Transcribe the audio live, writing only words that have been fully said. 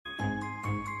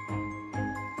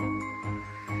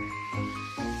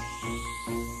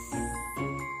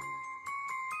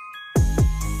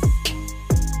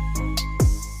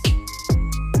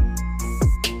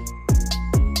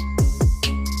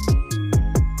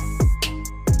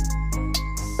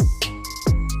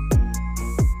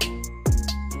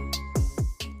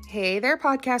Hey there,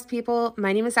 podcast people.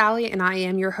 My name is Allie, and I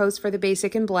am your host for the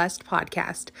Basic and Blessed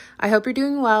podcast. I hope you're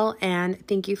doing well, and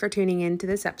thank you for tuning in to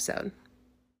this episode.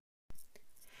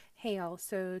 Hey y'all,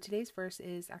 so today's verse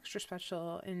is extra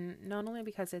special, and not only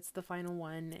because it's the final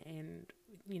one, and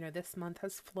this month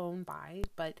has flown by,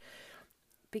 but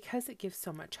because it gives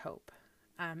so much hope.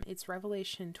 It's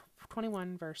Revelation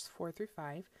 21, verse 4 through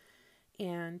 5,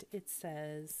 and it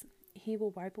says, "He will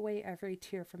wipe away every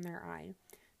tear from their eye.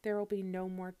 There will be no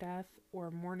more death, or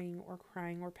mourning, or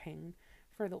crying, or pain,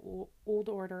 for the old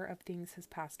order of things has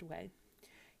passed away."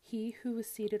 He who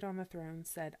was seated on the throne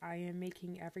said, "I am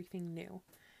making everything new."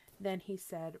 Then he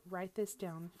said, "Write this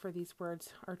down, for these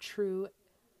words are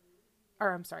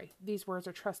these words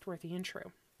are trustworthy and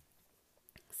true."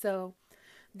 So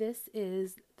this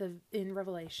is in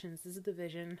Revelations, this is the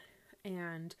vision,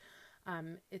 and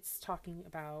it's talking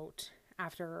about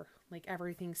after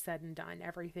everything's said and done,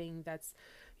 everything that's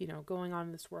going on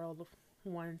in this world,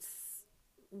 once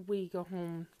we go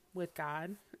home with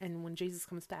God and when Jesus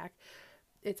comes back,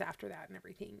 it's after that and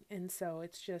everything. And so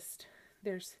it's just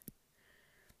there's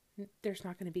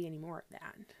not going to be any more of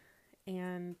that.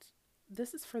 And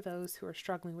this is for those who are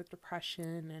struggling with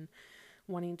depression and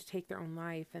wanting to take their own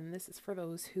life, and this is for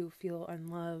those who feel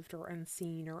unloved or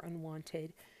unseen or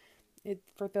unwanted.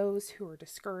 For those who are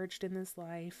discouraged in this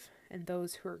life, and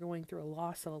those who are going through a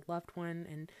loss of a loved one,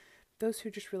 and those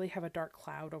who just really have a dark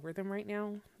cloud over them right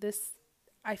now.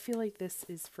 I feel like this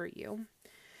is for you.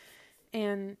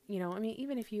 And,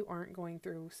 even if you aren't going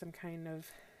through some kind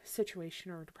of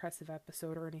situation or depressive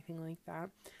episode or anything like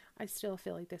that, I still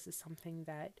feel like this is something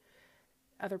that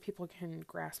other people can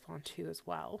grasp onto as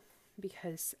well.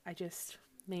 Because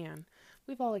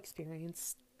we've all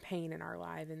experienced pain in our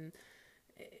life, and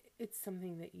it's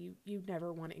something that you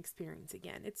never want to experience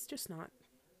again. It's not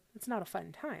a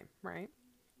fun time, right?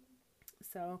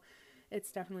 So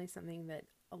it's definitely something that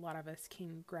a lot of us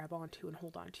can grab onto and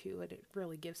hold onto, and it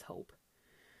really gives hope.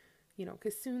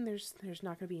 Because soon there's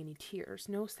not going to be any tears,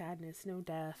 no sadness, no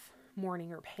death,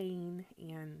 mourning, or pain,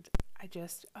 and I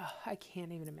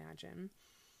can't even imagine.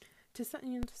 To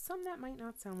some that might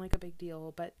not sound like a big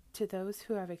deal, but to those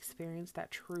who have experienced that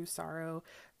true sorrow,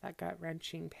 that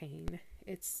gut-wrenching pain,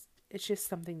 it's just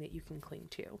something that you can cling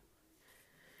to.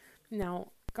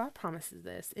 Now, God promises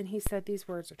this, and he said these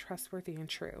words are trustworthy and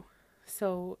true.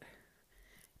 So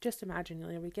just imagine,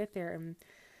 we get there and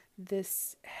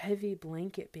this heavy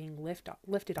blanket being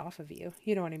lifted off of you.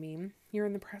 You know what I mean? You're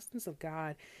in the presence of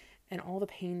God, and all the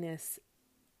pain and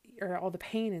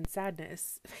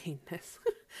sadness,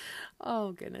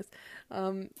 oh goodness,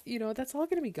 that's all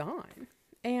going to be gone.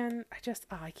 And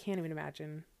I can't even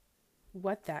imagine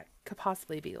what that could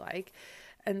possibly be like.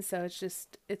 And so it's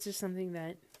just something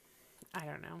that, I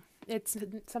don't know. It's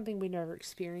something we never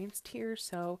experienced here,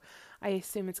 so I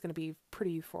assume it's going to be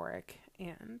pretty euphoric,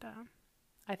 and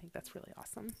I think that's really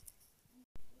awesome.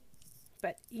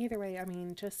 But either way,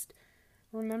 just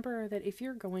remember that if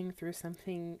you're going through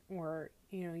something, or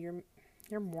you're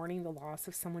mourning the loss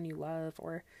of someone you love,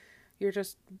 or you're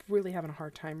just really having a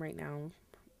hard time right now,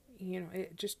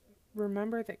 just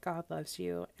remember that God loves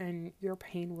you, and your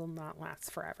pain will not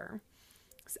last forever.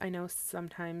 I know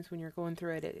sometimes when you're going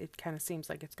through it, it kind of seems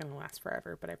like it's going to last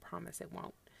forever, but I promise it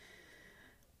won't.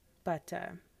 But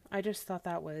I just thought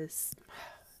that was,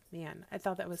 I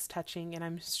thought that was touching, and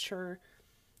I'm sure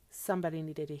somebody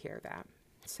needed to hear that.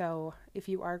 So if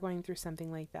you are going through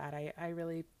something like that,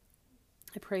 I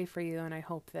pray for you, and I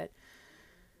hope that,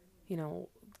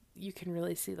 you can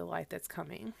really see the light that's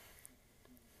coming.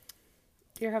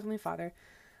 Dear Heavenly Father,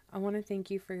 I want to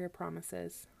thank you for your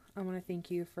promises. I want to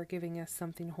thank you for giving us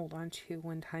something to hold on to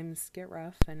when times get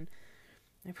rough, and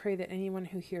I pray that anyone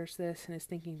who hears this and is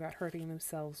thinking about hurting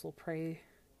themselves will pray,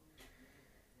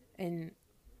 and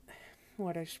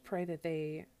Lord, I just pray that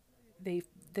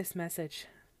this message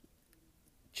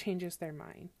changes their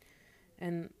mind,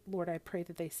 and Lord, I pray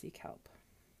that they seek help.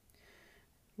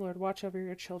 Lord, watch over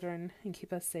your children and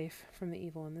keep us safe from the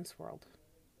evil in this world.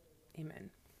 Amen.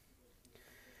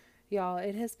 Y'all,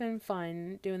 it has been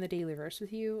fun doing the daily verse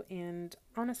with you, and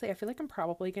honestly, I feel like I'm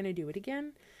probably going to do it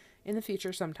again in the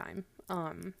future sometime.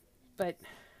 But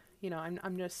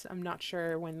I'm not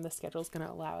sure when the schedule's going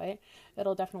to allow it.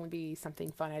 It'll definitely be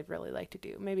something fun I'd really like to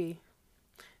do, maybe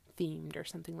themed or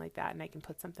something like that, and I can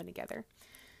put something together.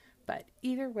 But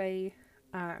either way,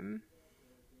 I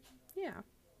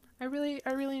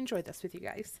really enjoyed this with you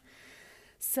guys.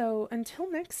 So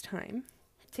until next time,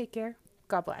 take care.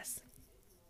 God bless.